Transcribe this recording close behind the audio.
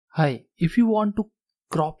Hi, if you want to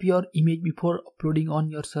crop your image before uploading on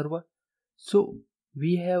your server, so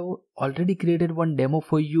we have already created one demo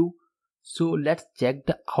for you. So let's check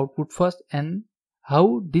the output first and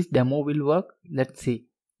how this demo will work. Let's see.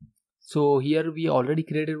 So here we already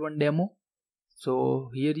created one demo.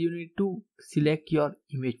 So here you need to select your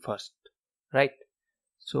image first, right?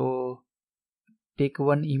 So take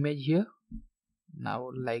one image here. Now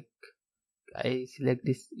like I select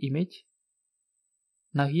this image.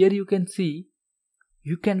 Now here you can see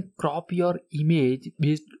you can crop your image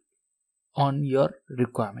based on your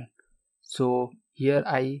requirement. So here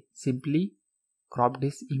I simply crop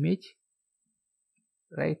this image,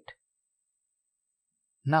 right?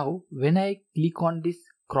 Now when I click on this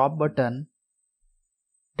crop button,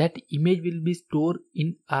 that image will be stored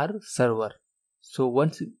in our server. So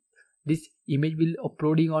once this image will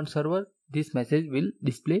uploading on server, this message will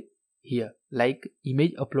display here like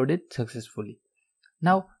image uploaded successfully.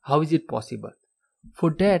 Now how is it possible? For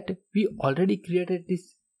that we already created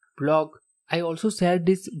this blog. I also shared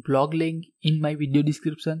this blog link in my video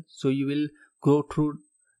description, so you will go through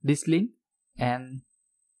this link, and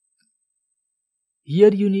here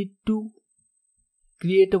you need to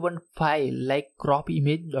create one file like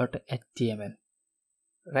cropimage.html,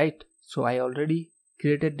 right? So I already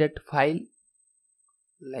created that file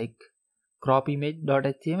like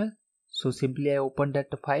cropimage.html. So simply I open that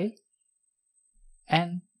file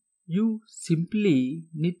and you simply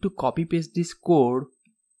need to copy paste this code,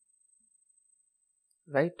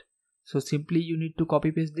 right? So simply you need to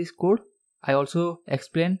copy paste this code. I also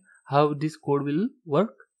explain how this code will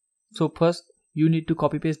work. So first you need to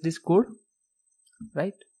copy paste this code,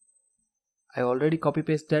 right? I already copy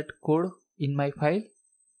paste that code in my file.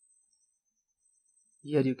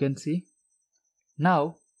 Here you can see.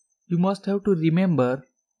 Now you must have to remember,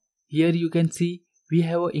 here you can see we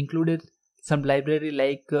have included some library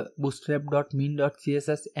like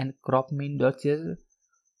bootstrap.min.css and cropmin.css,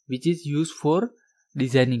 which is used for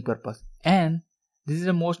designing purpose. And this is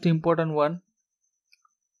the most important one,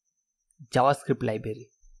 JavaScript library.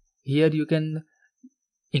 Here you can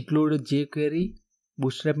include jQuery,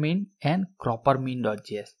 bootstrap.min and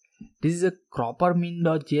cropper.min.js. This is a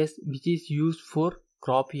cropper.min.js which is used for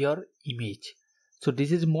crop your image. So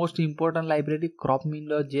this is most important library,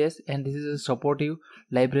 cropper.min.js, and this is a supportive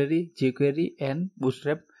library, jQuery and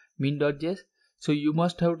bootstrap.min.js. So you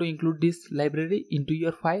must have to include this library into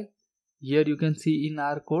your file. Here you can see in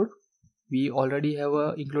our code we already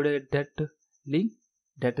have included that link,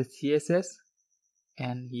 that is CSS,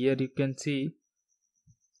 and here you can see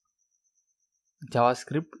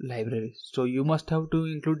JavaScript library. So you must have to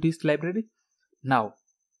include this library. Now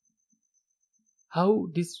how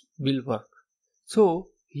this will work? So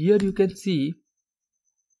here you can see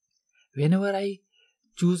whenever I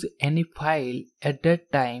choose any file at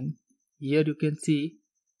that time, here you can see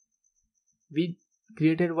we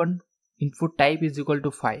created one input type is equal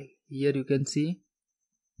to file. Here you can see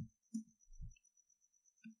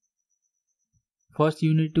first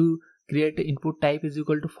you need to create input type is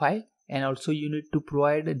equal to file, and also you need to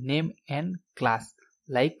provide a name and class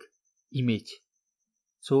like image.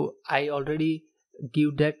 So I already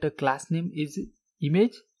give that the class name is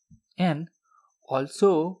image, and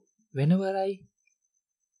also whenever I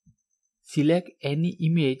select any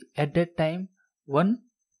image at that time one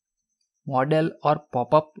model or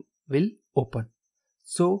pop-up will open.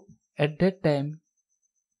 So at that time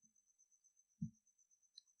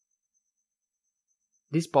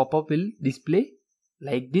this pop-up will display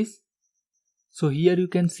like this. So here you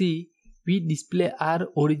can see we display our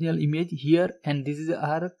original image here, and this is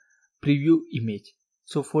our preview image.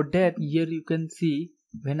 So for that, here you can see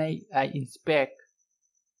when I inspect,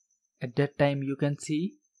 at that time you can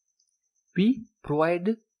see we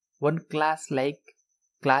provide one class like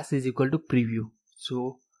class is equal to preview.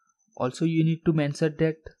 So also you need to mention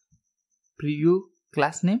that preview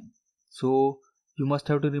class name. So you must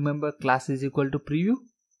have to remember class is equal to preview,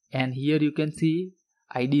 and here you can see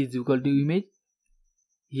id is equal to image.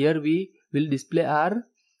 Here we will display our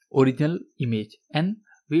original image and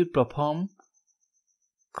we will perform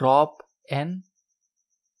crop and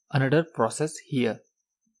another process here.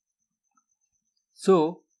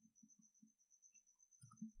 So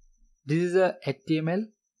this is a HTML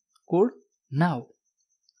code. Now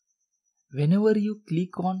whenever you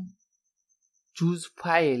click on choose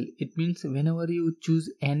file, it means whenever you choose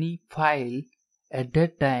any file at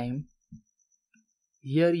that time,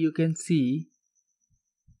 here you can see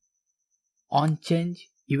on change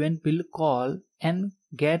event will call and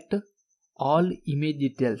get all image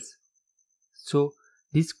details. So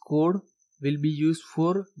this code will be used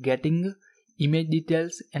for getting image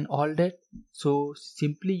details and all that. So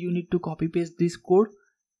simply you need to copy paste this code.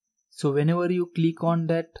 So whenever you click on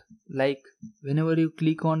that, like whenever you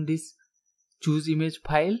click on this choose image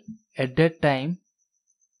file, at that time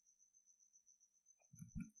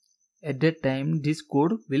this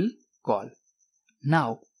code will call.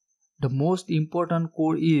 Now the most important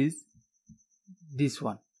code is this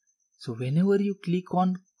one. So whenever you click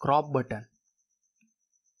on crop button,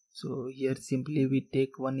 so here simply we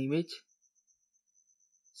take one image.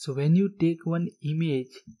 So when you take one image,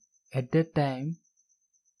 at that time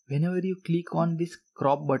whenever you click on this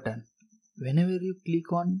crop button,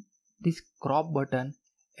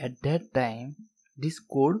 at that time this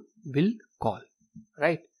code will call,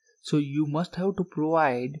 right? So you must have to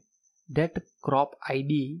provide that crop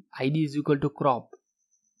id is equal to crop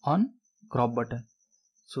on crop button.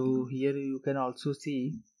 So here you can also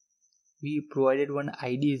see we provided one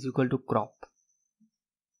id is equal to crop.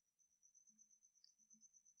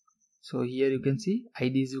 So here you can see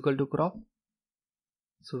id is equal to crop.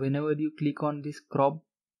 So whenever you click on this crop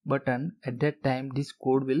button, at that time this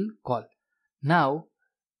code will call. Now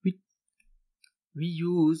we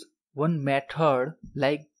use one method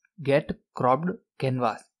like get cropped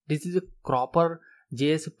canvas. This is a Cropper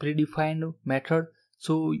JS predefined method.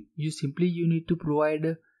 So you need to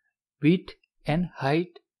provide width and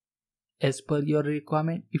height as per your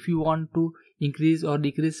requirement. If you want to increase or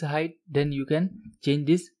decrease height, then you can change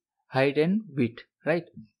this height and width, right?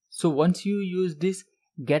 So once you use this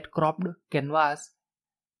get cropped canvas,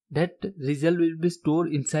 that result will be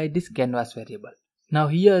stored inside this canvas variable. Now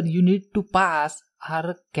here you need to pass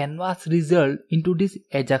our canvas result into this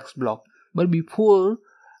Ajax block. But before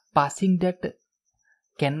passing that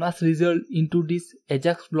canvas result into this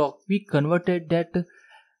Ajax block, we converted that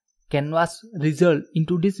canvas result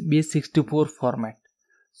into this base64 format.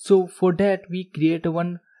 So for that we create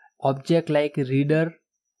one object like reader,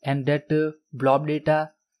 and that blob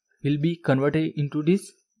data will be converted into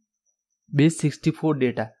this base64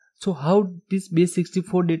 data. So how this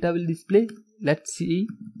base64 data will display? Let's see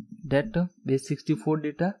that base64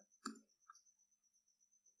 data.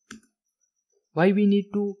 Why we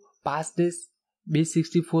need to pass this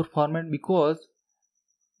base64 format? Because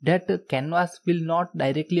that canvas will not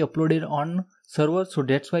directly uploaded on server, so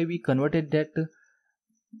that's why we converted that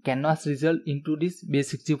canvas result into this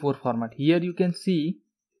base64 format. Here you can see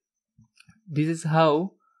this is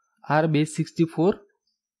how our base64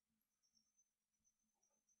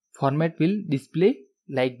 format will display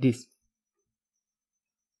like this.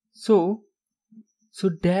 So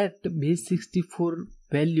that base64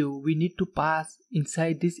 value we need to pass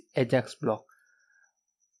inside this Ajax block.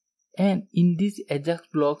 And in this Ajax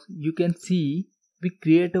block you can see we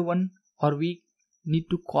create one, or we need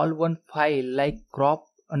to call one file like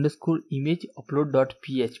crop_image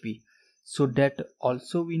upload.php. So that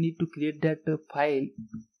also we need to create that file.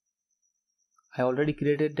 I already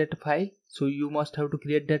created that file, so you must have to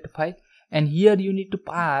create that file. And here you need to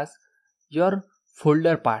pass your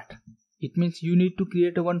folder part. It means you need to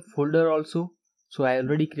create one folder also. So I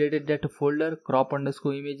already created that folder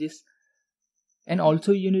crop_images. And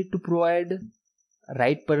also you need to provide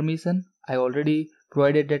write permission. I already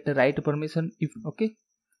provided that write permission. Okay.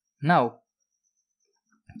 Now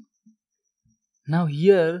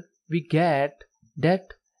here we get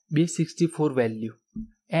that base64 value,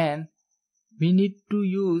 and we need to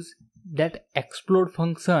use that explode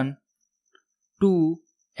function to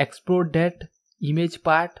explode that image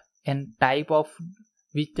part and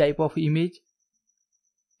which type of image.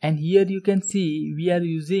 And here you can see we are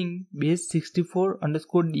using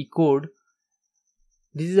base64_decode.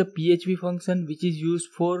 This is a PHP function which is used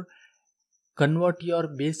for convert your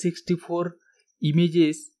base64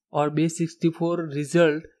 images or base64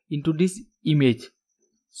 result into this image.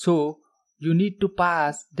 So you need to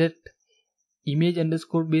pass that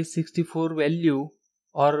image_base64 value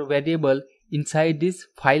or variable inside this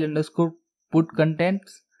file_put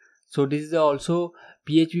contents. So this is also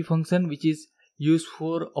PHP function which is used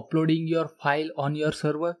for uploading your file on your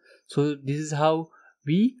server. So this is how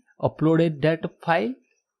we uploaded that file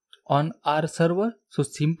on our server. So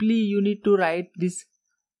simply you need to write this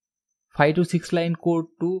 5 to 6 line code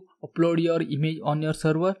to upload your image on your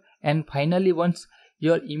server. And finally once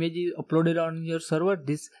your image is uploaded on your server,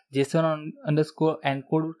 this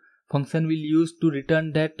JSON_encode function will use to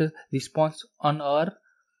return that response on our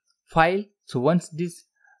file. So once this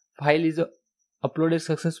file is uploaded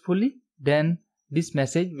successfully, then this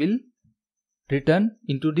message will return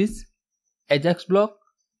into this Ajax block.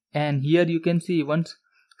 And here you can see once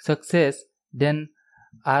success, then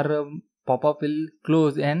our pop-up will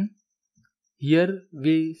close, and here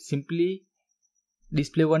we simply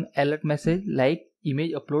display one alert message like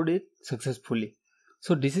image uploaded successfully.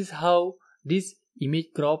 So this is how this image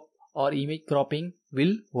crop or image cropping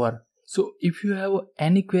will work. So if you have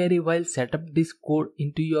any query while set up this code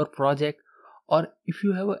into your project, or if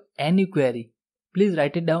you have any query, please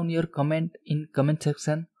write it down your comment in comment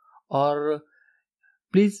section, or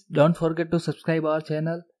please don't forget to subscribe our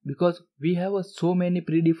channel, because we have so many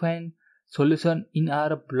predefined solution in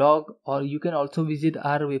our blog, or you can also visit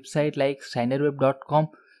our website like shinerweb.com.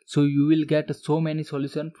 so you will get so many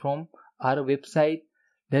solutions from our website.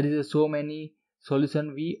 There is so many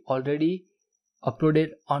solution we already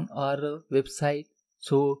uploaded on our website.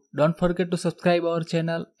 So don't forget to subscribe our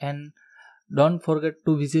channel, and don't forget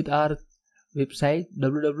to visit our website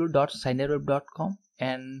www.shinerweb.com.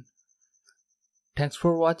 and thanks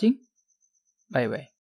for watching. Bye bye.